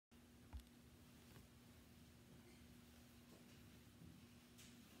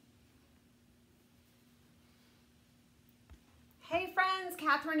friends,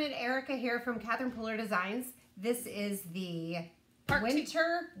 Catherine and Erica here from Catherine Puller Designs. This is the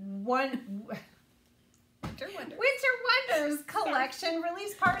Winter Wonders collection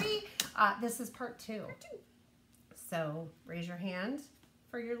release party. This is part two. So raise your hand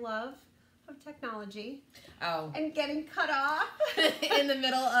for your love of technology. Oh. And getting cut off in the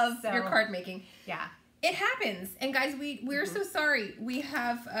middle of your card making. Yeah. It happens. And guys, we're so sorry. We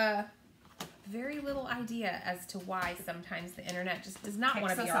have very little idea as to why sometimes the internet just does not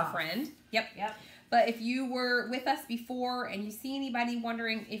want to be our friend. Yep. But if you were with us before and you see anybody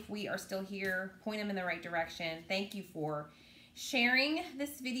wondering if we are still here, point them in the right direction. Thank you for sharing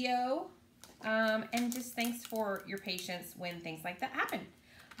this video. And just thanks for your patience when things like that happen.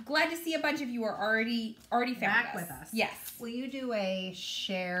 Glad to see a bunch of you are already back with us. Yes. Will you do a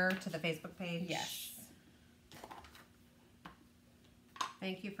share to the Facebook page? Yes.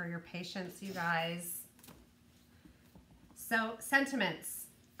 Thank you for your patience, you guys. So, sentiments.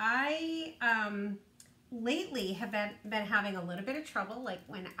 I lately have been having a little bit of trouble, like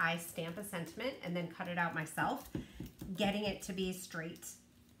when I stamp a sentiment and then cut it out myself, getting it to be straight.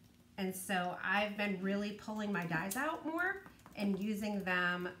 And so I've been really pulling my dies out more and using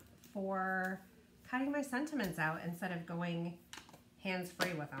them for cutting my sentiments out instead of going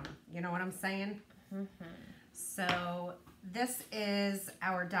hands-free with them. You know what I'm saying? Mm-hmm. So this is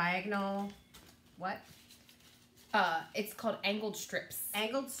our diagonal, what? It's called angled strips.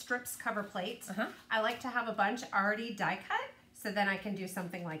 Angled strips cover plate. Uh-huh. I like to have a bunch already die cut, so then I can do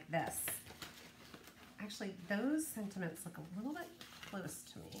something like this. Actually, those sentiments look a little bit close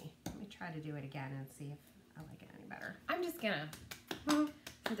to me. Let me try to do it again and see if I like it any better. I'm just gonna,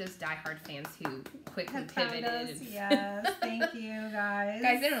 for those diehard fans who quickly pivoted. Yes, thank you guys.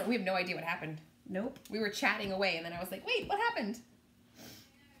 Guys, I don't know, we have no idea what happened. Nope. We were chatting away and then I was like, wait, what happened?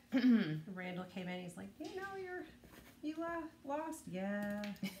 Randall came in, he's like, you lost? Yeah.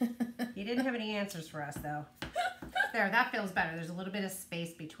 He didn't have any answers for us though. There, that feels better. There's a little bit of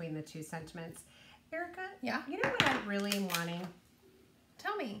space between the two sentiments. Erica? Yeah? You know what I'm really wanting?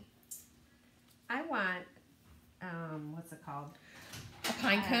 Tell me. I want, what's it called? A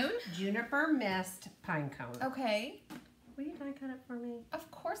pine cone? Juniper Mist pine cone. Okay. Will you die cut it for me? Of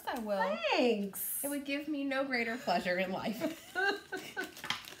course I will. Thanks. It would give me no greater pleasure in life.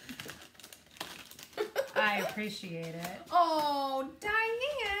 I appreciate it. Oh,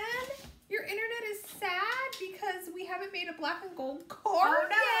 Diane, your internet is sad because we haven't made a black and gold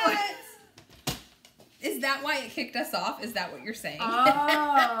card yet. Is that why it kicked us off? Is that what you're saying?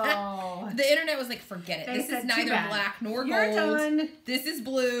 Oh. The internet was like, forget it. This is neither black nor You're gold. Done. This is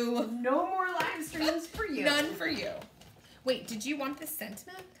blue. No more live streams for you. None for you. Wait, did you want this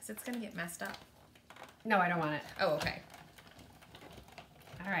sentiment? Because it's going to get messed up. No, I don't want it. Oh, okay.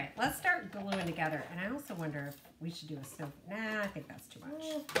 All right, let's start gluing together. And I also wonder if we should do a snow. Nah, I think that's too much.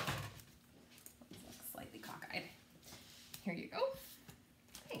 Slightly cockeyed. Here you go.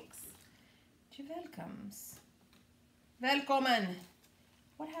 Thanks. You're welcomes. Welcome.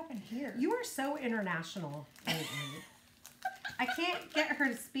 What happened here? You are so international lately. I can't get her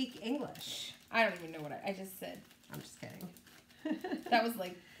to speak English. I don't even know what I just said. I'm just kidding. That was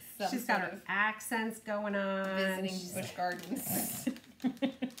like some She's got her accents going on. Visiting Busch Gardens.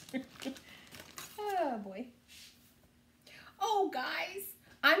 Oh boy. Oh guys,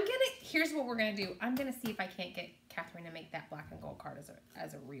 here's what we're gonna do. I'm gonna see if I can't get Catherine to make that black and gold card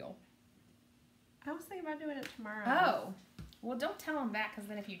as a reel. I was thinking about doing it tomorrow. Oh. Well, don't tell them that, because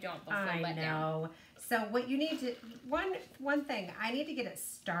then if you don't, they'll feel let down. So what you need to, one thing, I need to get it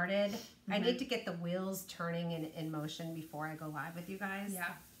started. I need to get the wheels turning and in motion before I go live with you guys.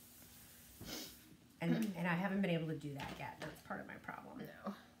 Yeah. And I haven't been able to do that yet. That's part of my problem. No.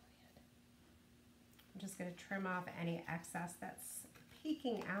 I'm just going to trim off any excess that's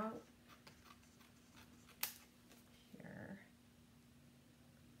peeking out here.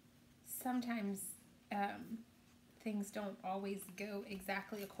 Sometimes things don't always go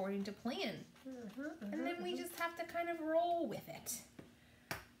exactly according to plan. And then we just have to kind of roll with it.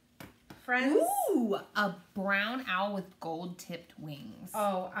 Friends. Ooh, a brown owl with gold tipped wings.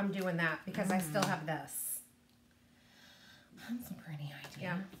 Oh, I'm doing that because I still have this. That's a pretty idea.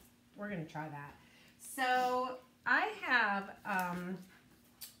 Yeah, we're going to try that. So I have,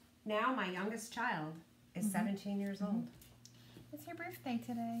 now my youngest child is 17 years old. It's your birthday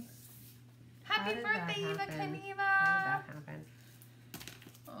today. Happy birthday, Eva Kaniva! How did that happen?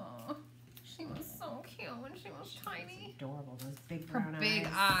 Oh, she was so cute when she was tiny. Adorable, those big brown eyes. Her big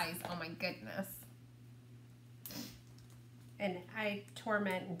eyes, oh my goodness. And I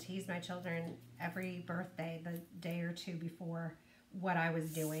torment and tease my children every birthday, the day or two before, what I was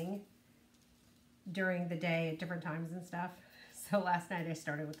doing during the day at different times and stuff. So last night I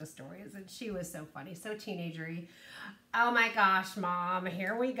started with the stories, and she was so funny, so teenagery. Oh my gosh, Mom,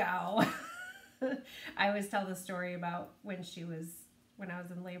 here we go. I always tell the story about when I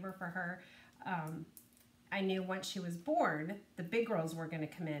was in labor for her. I knew once she was born, the big girls were going to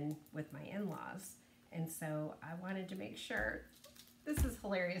come in with my in-laws. And so I wanted to make sure, this is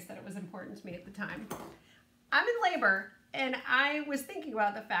hilarious that it was important to me at the time. I'm in labor, and I was thinking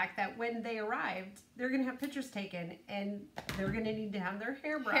about the fact that when they arrived, they're going to have pictures taken, and they're going to need to have their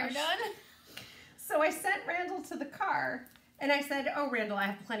hair brushed. Hair done? So I sent Randall to the car, and I said, oh, Randall, I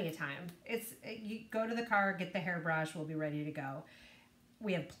have plenty of time. You go to the car, get the hairbrush, we'll be ready to go.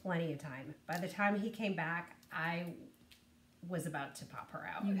 We have plenty of time. By the time he came back, I was about to pop her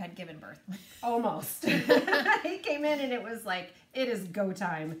out. You had given birth. Almost. He came in and it was like, it is go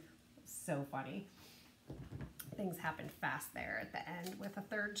time. So funny. Things happened fast there at the end with a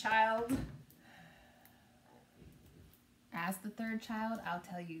third child. As the third child, I'll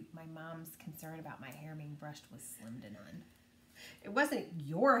tell you, my mom's concern about my hair being brushed was slim to none. It wasn't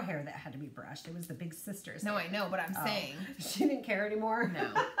your hair that had to be brushed. It was the big sister's. No, hair. I know, but I'm saying. She didn't care anymore?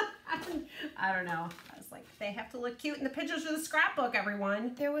 No. I don't know. I was like, they have to look cute in the pictures of the scrapbook,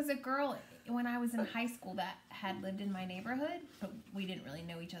 everyone. There was a girl when I was in high school that had lived in my neighborhood, but we didn't really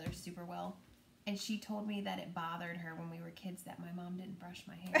know each other super well. And she told me that it bothered her when we were kids that my mom didn't brush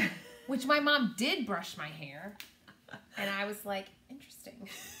my hair. Which my mom did brush my hair. And I was like, interesting.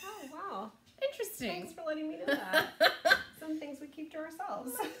 Oh, wow. Interesting. Thanks for letting me know that. Some things we keep to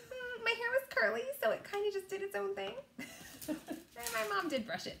ourselves. My hair was curly, so it kind of just did its own thing. And my mom did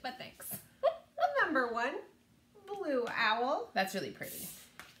brush it, but thanks. Number 1, blue owl. That's really pretty.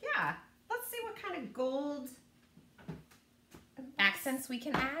 Yeah. Let's see what kind of gold accents we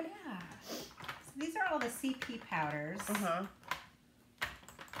can add. Yeah. So these are all the CP powders. Uh-huh.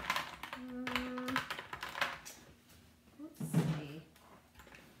 Let's see.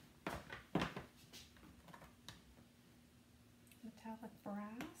 Metallic brass.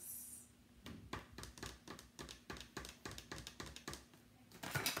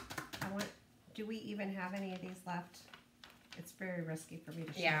 Do we even have any of these left? It's very risky for me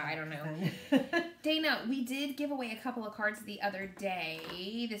to share. Yeah, I don't know. Dana, we did give away a couple of cards the other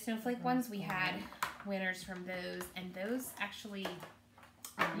day. The Snowflake ones, we had winners from those. And those actually,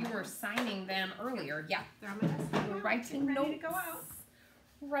 you were signing them earlier. Yeah. They're on my desk. You were writing ready notes. to go out.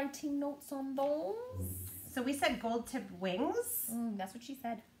 Writing notes on those. So we said gold tipped wings. That's what she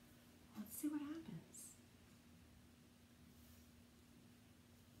said. Let's see what happens.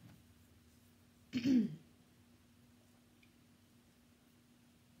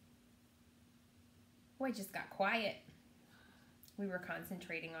 Boy, it just got quiet. We were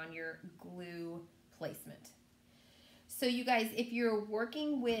concentrating on your glue placement. So you guys, if you're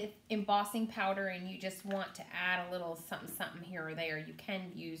working with embossing powder and you just want to add a little something here or there, you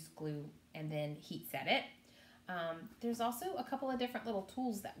can use glue and then heat set it. There's also a couple of different little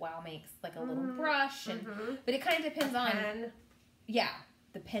tools that WOW makes, like a little brush, and but it kind of depends on. Pen. Yeah,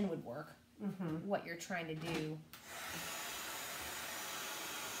 the pen would work. What you're trying to do.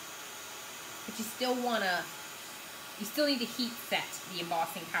 But you still need to heat set the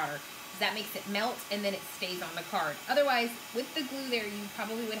embossing powder, because that makes it melt and then it stays on the card. Otherwise, with the glue there, you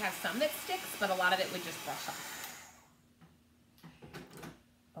probably would have some that sticks, but a lot of it would just brush off.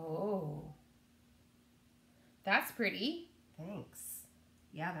 Oh. That's pretty. Thanks.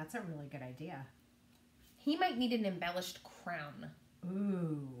 Yeah, that's a really good idea. He might need an embellished crown.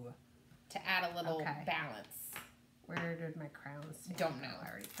 Ooh. To add a little balance. Where did my crown stand? Don't know. I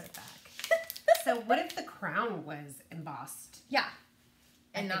already put it back. So what if the crown was embossed? Yeah.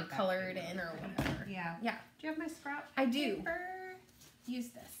 And not colored in or whatever. Yeah. Yeah. Do you have my scrap I do. paper? Use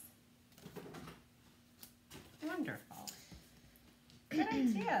this. Wonderful. Good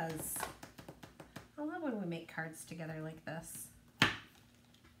ideas. I love when we make cards together like this.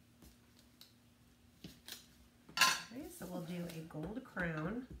 Okay, so we'll do a gold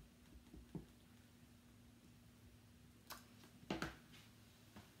crown.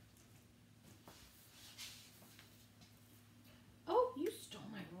 Oh, you stole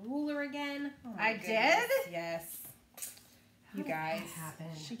my ruler again. Oh my I goodness. did? Yes. How You did guys, that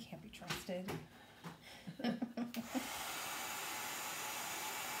happen? she can't be trusted.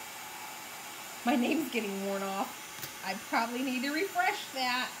 My name's getting worn off. I probably need to refresh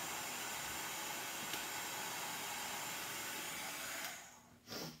that.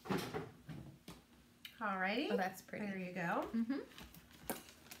 Alrighty. Oh, that's pretty. There you go. I'm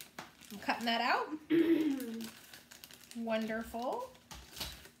cutting that out. Wonderful.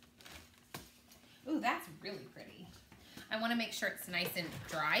 Ooh, that's really pretty. I want to make sure it's nice and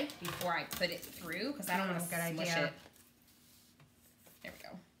dry before I put it through, because I don't want to smush it.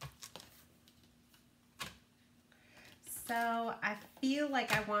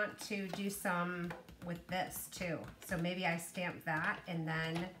 like I want to do some with this too. So maybe I stamp that and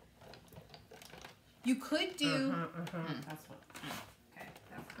then... You could do... That's what...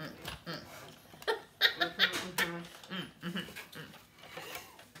 Okay.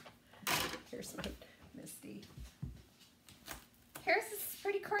 Here's my Misty. Here's this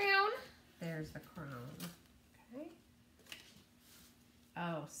pretty crown. There's the crown. Okay.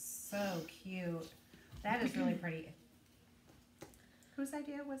 Oh, so cute. That is really pretty. Whose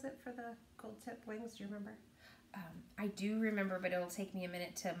idea was it for the gold tip wings? Do you remember? I do remember, but it'll take me a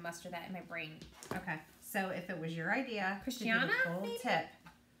minute to muster that in my brain. Okay. So if it was your idea, Christiana, to do the gold tip,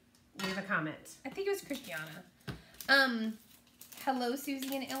 leave a comment. I think it was Christiana. Hello,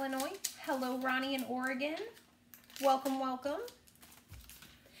 Susie in Illinois. Hello, Ronnie in Oregon. Welcome, welcome.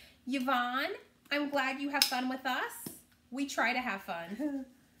 Yvonne, I'm glad you have fun with us. We try to have fun.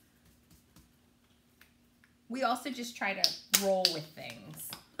 We also just try to roll with things.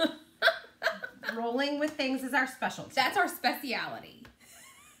 Rolling with things is our specialty. That's our speciality.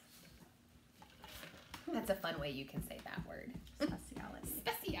 That's a fun way you can say that word. Speciality.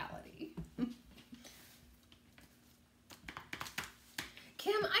 Speciality.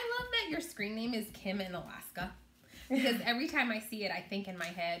 Kim, I love that your screen name is Kim in Alaska. Because every time I see it, I think in my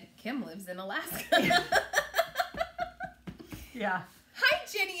head, Kim lives in Alaska. Yeah. Hi,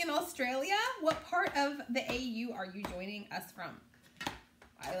 Jenny in Australia. What part of the AU are you joining us from?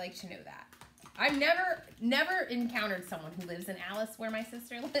 I like to know that. I've never encountered someone who lives in Alice where my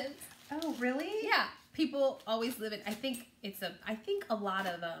sister lives. Oh, really? Yeah. People always live in, I think a lot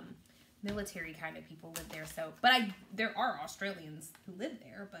of military kind of people live there. So, but there are Australians who live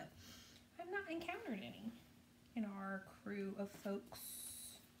there, but I've not encountered any in our crew of folks.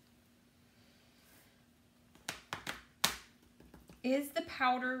 Is the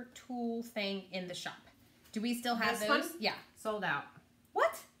powder tool thing in the shop? Do we still have this those? One? Yeah. Sold out.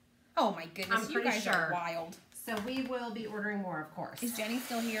 What? Oh my goodness, I'm you guys sure. are wild. So we will be ordering more, of course. Is Jenny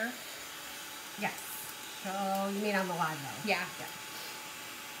still here? Yes. So you mean on the live though? Yeah.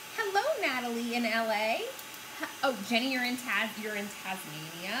 Hello, Natalie in LA. Oh, Jenny, you're in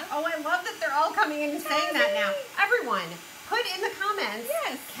Tasmania. Oh, I love that they're all coming in and saying that now. Everyone, put in the comments.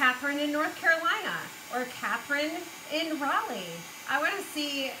 Yes. Catherine in North Carolina or Catherine in Raleigh. I want to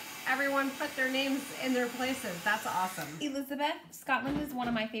see everyone put their names in their places. That's awesome. Elizabeth, Scotland is one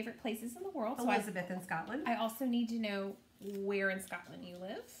of my favorite places in the world. Elizabeth in Scotland. I also need to know where in Scotland you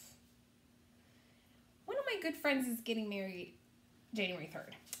live. One of my good friends is getting married January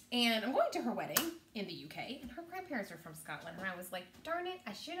 3rd. And I'm going to her wedding in the UK. And her grandparents are from Scotland. And I was like, darn it,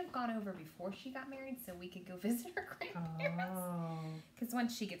 I should have gone over before she got married so we could go visit her grandparents. Because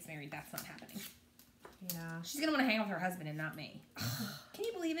once she gets married, that's not happening. Yeah. She's going to want to hang out with her husband and not me. Can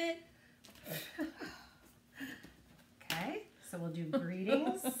you believe it? Okay. So we'll do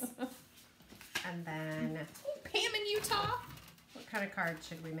greetings. And then... Pam in Utah. What kind of card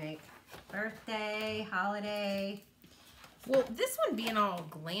should we make? Birthday, holiday... Well, this one being all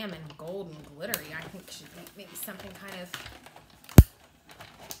glam and gold and glittery, I think should be maybe something kind of...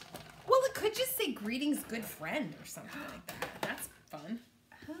 Well, it could just say, greetings, good friend, or something like that. That's fun.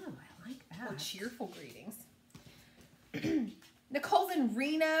 Oh, I like that. Or cheerful greetings. Nicole's in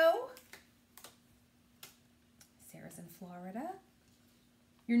Reno. Sarah's in Florida.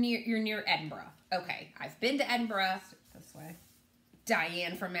 You're near Edinburgh. Okay, I've been to Edinburgh. This way.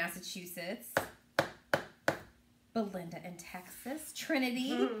 Diane from Massachusetts. Belinda in Texas.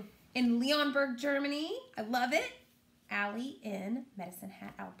 Trinity in Leonberg, Germany. I love it. Allie in Medicine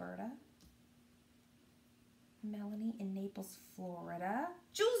Hat, Alberta. Melanie in Naples, Florida.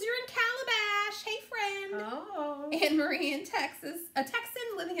 Jules, you're in Calabash. Hey, friend. Oh. Anne Marie in Texas. A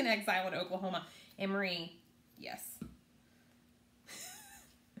Texan living in exile in Oklahoma. Anne Marie, yes.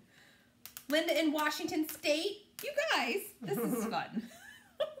 Linda in Washington State. You guys, this is fun.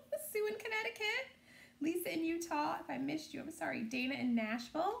 Sue in Connecticut. Lisa in Utah. If I missed you, I'm sorry. Dana in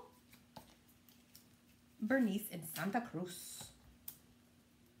Nashville. Bernice in Santa Cruz.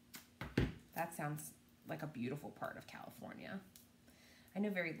 That sounds like a beautiful part of California. I know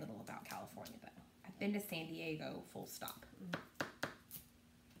very little about California, though. I've been to San Diego, full stop.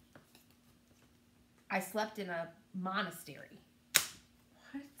 I slept in a monastery.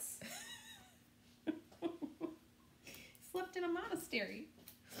 What? Slept in a monastery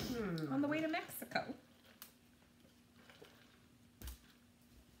on the way to Mexico.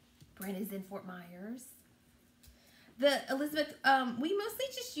 Brent is in Fort Myers. The Elizabeth, we mostly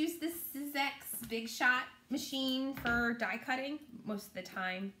just use this Sizex Big Shot machine for die cutting most of the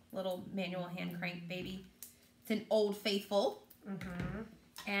time. Little manual hand crank baby. It's an Old Faithful.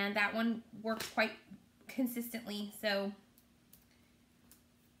 And that one works quite consistently. So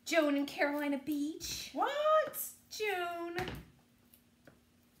Joan in Carolina Beach. What? Joan.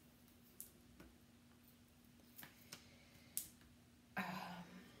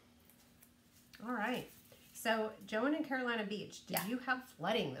 All right. So, Joan in Carolina Beach, did you have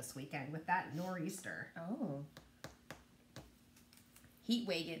flooding this weekend with that nor'easter? Oh. Heat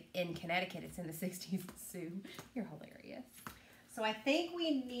wave in Connecticut. It's in the 60s. Sue, you're hilarious. So, I think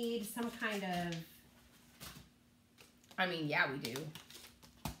we need some kind of... I mean, yeah, we do.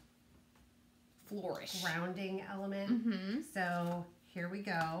 Flourish. Grounding element. Mm-hmm. So, here we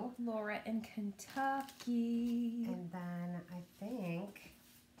go. Laura in Kentucky. And then I think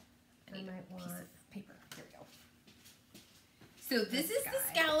I might want paper. Here we go. So this is the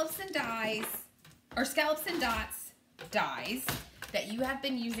scallops and dies, or scallops and dots dies that you have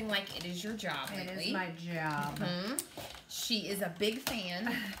been using like it is your job lately. It is my job. Mm-hmm. She is a big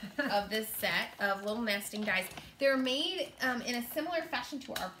fan of this set of little nesting dies. They're made in a similar fashion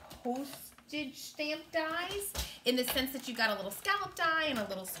to our postage stamp dies, in the sense that you got a little scallop die and a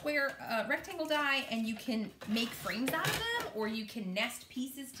little square rectangle die, and you can make frames out of them, or you can nest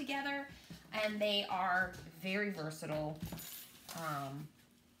pieces together, and they are very versatile,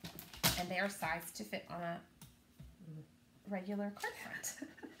 and they are sized to fit on a regular card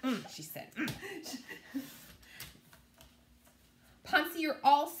front. She said. Ponce, you're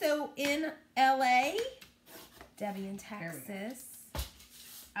also in LA. Debbie in Texas.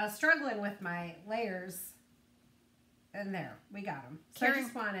 I was struggling with my layers, and there, we got them. So Karen I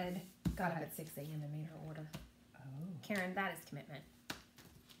just wanted... got up at 6 a.m. and made her order. Oh. Karen, that is commitment.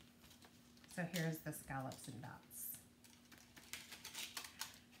 So here's the scallops and dots.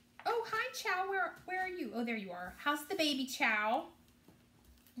 Oh, hi, Chow. Where are you? Oh, there you are. How's the baby, Chow?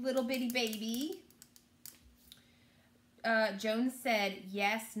 Little bitty baby. Joan said,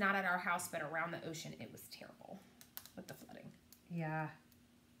 yes, not at our house, but around the ocean. It was terrible with the flooding. Yeah.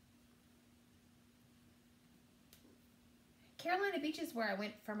 Carolina Beach is where I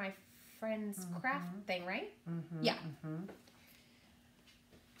went for my friend's craft thing, right? Mm-hmm. Yeah. Mm-hmm.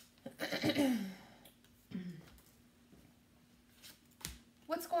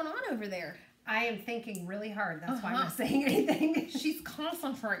 What's going on over there? I am thinking really hard. That's why I'm not saying anything. She's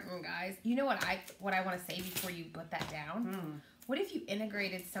concentrating, guys. You know what I want to say before you put that down? What if you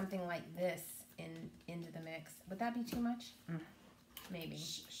integrated something like this into the mix? Would that be too much? Maybe.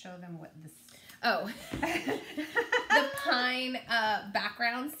 Show them what this... Oh. The pine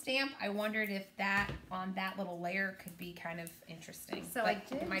background stamp. I wondered if that on that little layer could be kind of interesting. So I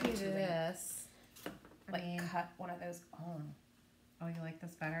did do this. Like cut one of those. Oh, you like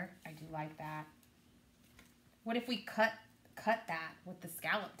this better? I do like that. What if we cut that with the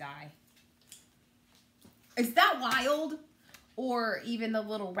scallop die? Is that wild? Or even the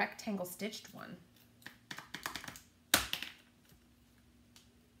little rectangle stitched one?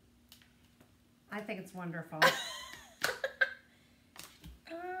 I think it's wonderful.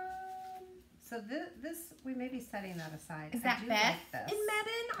 So this, we may be setting that aside. Is that Beth and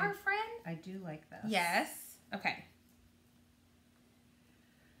Megan, our friend? I do like this. Yes. Okay.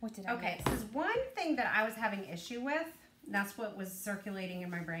 What did I miss? So there's one thing that I was having issue with. That's what was circulating in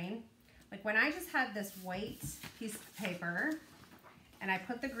my brain. Like when I just had this white piece of paper and I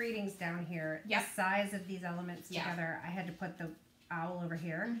put the greetings down here, the size of these elements together, I had to put the owl over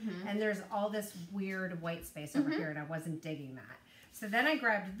here. And there's all this weird white space over here, and I wasn't digging that. So then I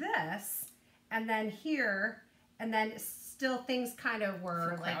grabbed this, and then here, and then still things kind of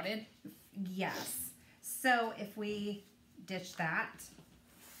were crowded. Yes. So if we ditch that,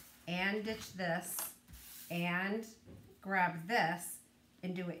 and ditch this, and grab this,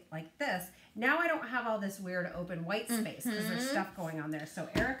 and do it like this, now I don't have all this weird open white space because there's stuff going on there. So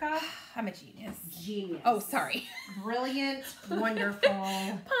Erica, I'm a genius. Genius. Oh, sorry. Brilliant. Wonderful.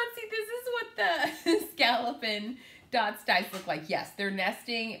 Ponce, this is what the scallop and dots dies look like. Yes, they're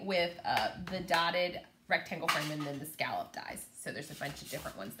nesting with the dotted rectangle frame and then the scallop dies. So there's a bunch of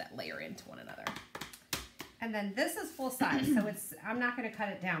different ones that layer into one another. And then this is full size, so it's. I'm not going to cut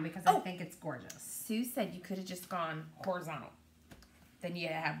it down because I think it's gorgeous. Sue said you could have just gone horizontal. Then you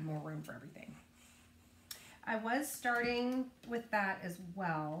have more room for everything. I was starting with that as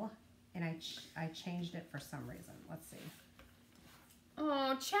well, and I changed it for some reason. Let's see.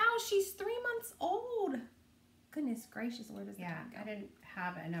 Oh, Chow, she's 3 months old. Goodness gracious, where does that go? I didn't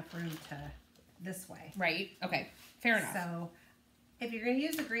have enough room to this way. Right. Okay. Fair enough. So, if you're going to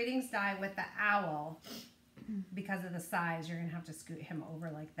use the greetings die with the owl, because of the size, you're going to have to scoot him over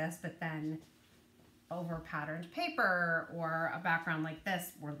like this, but then over patterned paper or a background like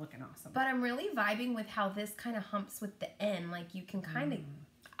this, we're looking awesome. But I'm really vibing with how this kind of humps with the end. Like you can kind of,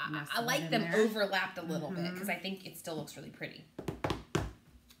 I like them overlapped a little bit because I think it still looks really pretty.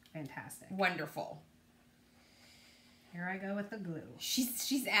 Wonderful. Here I go with the glue.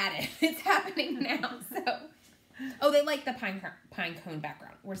 She's at it. It's happening now. So, oh, they like the pine cone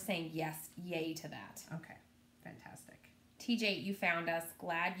background. We're saying yes, yay to that. Okay, fantastic. TJ, you found us.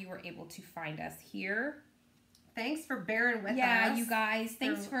 Glad you were able to find us here. Thanks for bearing with us. Yeah, you guys.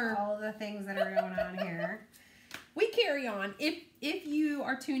 Thanks for all the things that are going on here. We carry on. If you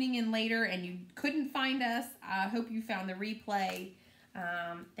are tuning in later and you couldn't find us, I hope you found the replay.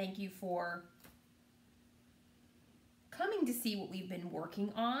 Thank you for coming to see what we've been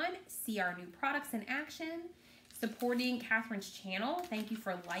working on, see our new products in action, supporting Catherine's channel. Thank you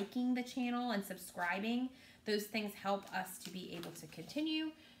for liking the channel and subscribing. Those things help us to be able to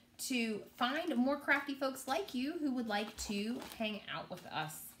continue to find more crafty folks like you who would like to hang out with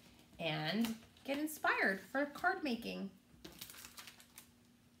us and get inspired for card making.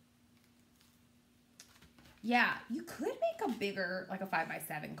 Yeah, you could make a bigger, like a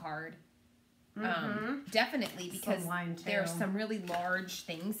 5x7 card. Definitely, because there are some really large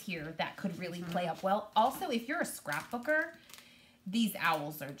things here that could really play up well. Also, if you're a scrapbooker, these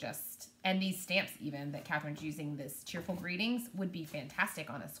owls are just, and these stamps even that Catherine's using, this Cheerful Greetings, would be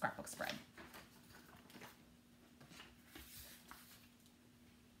fantastic on a scrapbook spread.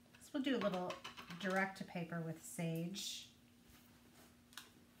 So we'll do a little direct to paper with sage.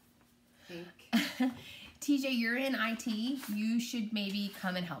 TJ, you're in IT. You should maybe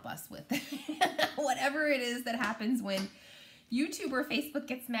come and help us with whatever it is that happens when YouTube or Facebook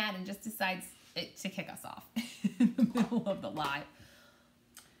gets mad and just decides to kick us off in the middle of the live.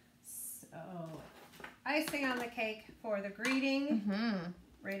 So, icing on the cake for the greeting,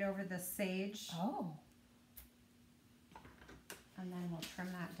 right over the sage. Oh. And then we'll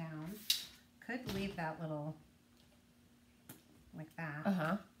trim that down. Could leave that little, like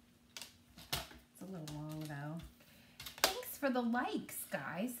that. It's a little long though. Thanks for the likes,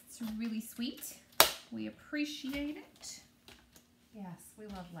 guys. It's really sweet. We appreciate it. Yes, we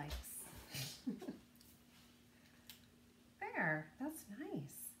love likes. There, that's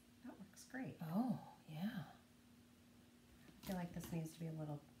nice. That looks great. Oh, yeah. I feel like this needs to be a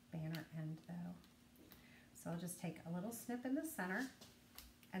little banner end though. So I'll just take a little snip in the center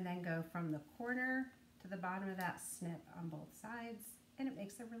and then go from the corner to the bottom of that snip on both sides, and it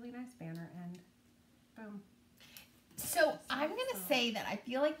makes a really nice banner end. Boom. So I'm going to say that I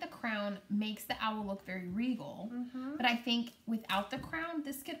feel like the crown makes the owl look very regal, but I think without the crown,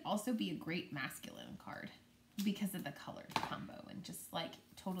 this could also be a great masculine card because of the color combo, and just like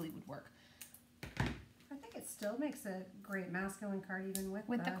totally would work. I think it still makes a great masculine card even with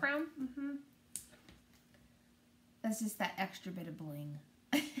the crown. That's just that extra bit of bling.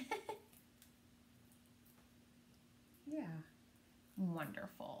 Yeah.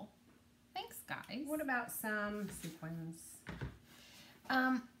 Wonderful. Thanks, guys. What about some sequins?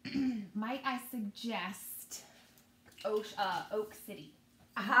 Might I suggest Oak City?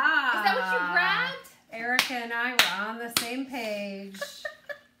 Aha! Is that what you grabbed? Erica and I were on the same page.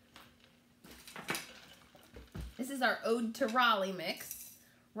 This is our Ode to Raleigh mix.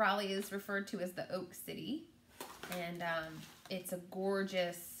 Raleigh is referred to as the Oak City. And it's a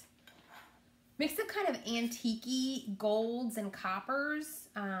gorgeous mix of kind of antique-y golds and coppers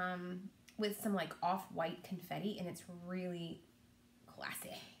with some like off-white confetti, and it's really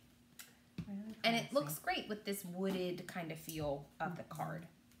classy. And it looks great with this wooded kind of feel of the card.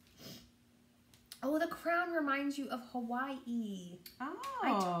 Oh, the crown reminds you of Hawaii. Oh.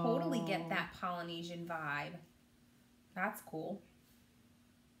 I totally get that Polynesian vibe. That's cool.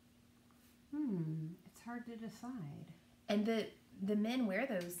 It's hard to decide. And the men wear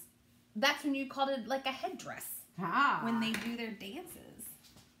those. That's when you called it like a headdress. When they do their dances.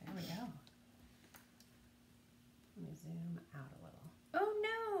 There we go. Let me zoom out a little. Oh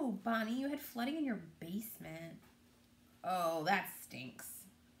no, Bonnie, you had flooding in your basement. Oh, that stinks.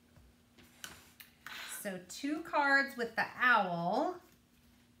 So 2 cards with the owl,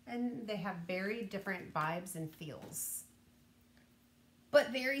 and they have very different vibes and feels.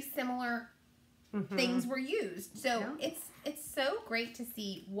 But very similar things were used. So it's so great to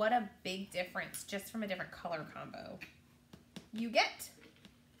see what a big difference just from a different color combo you get.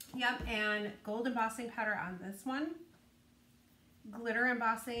 Yep, and gold embossing powder on this one. Glitter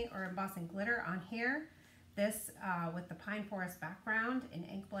embossing or embossing glitter on here. This with the pine forest background in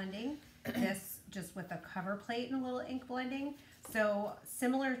ink blending. This just with a cover plate and a little ink blending. So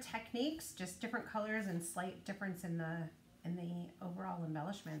similar techniques, just different colors and slight difference in the overall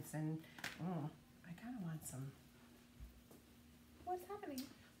embellishments. And oh, I kind of want some. What's happening?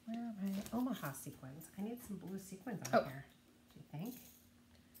 Where are my Omaha sequins? I need some blue sequins on here. Do you think?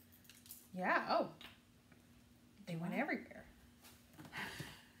 Yeah. Oh, they went everywhere.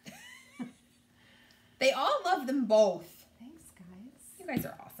 love them both. Thanks, guys. You guys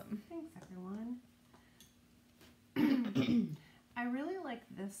are awesome. Thanks, everyone. I really like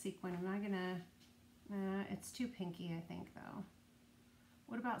this sequin. I'm not gonna, it's too pinky, I think, though.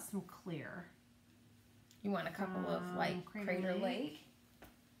 What about some clear? You want a couple of, like, Crater Lake?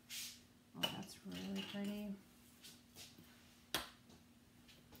 Oh, that's really pretty.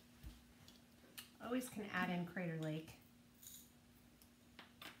 Always can add in Crater Lake.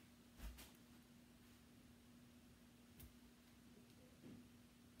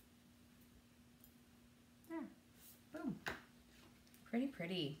 There. Boom. Pretty,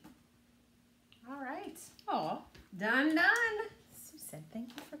 pretty. All right. Oh, Done. Susan, thank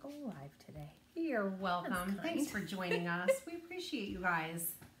you for going live today. You're welcome. Thanks for joining us. We appreciate you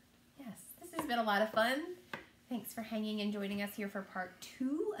guys. Yes, this has been a lot of fun. Thanks for hanging and joining us here for part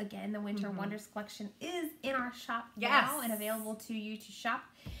 2. Again, the Winter Wonders collection is in our shop now and available to you to shop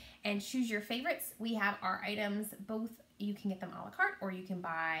and choose your favorites. We have our items, both you can get them a la carte or you can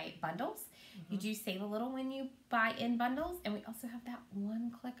buy bundles. You do save a little when you buy in bundles, and we also have that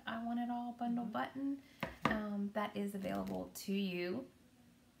one-click I Want It All bundle button that is available to you.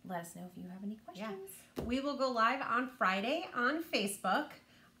 Let us know if you have any questions. Yeah. We will go live on Friday on Facebook.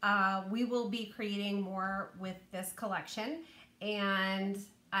 We will be creating more with this collection, and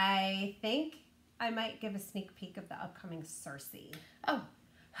I think I might give a sneak peek of the upcoming Cersei. Oh,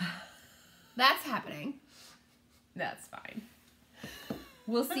 that's happening. That's fine.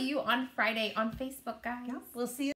 We'll see you on Friday on Facebook, guys. Yep. We'll see you.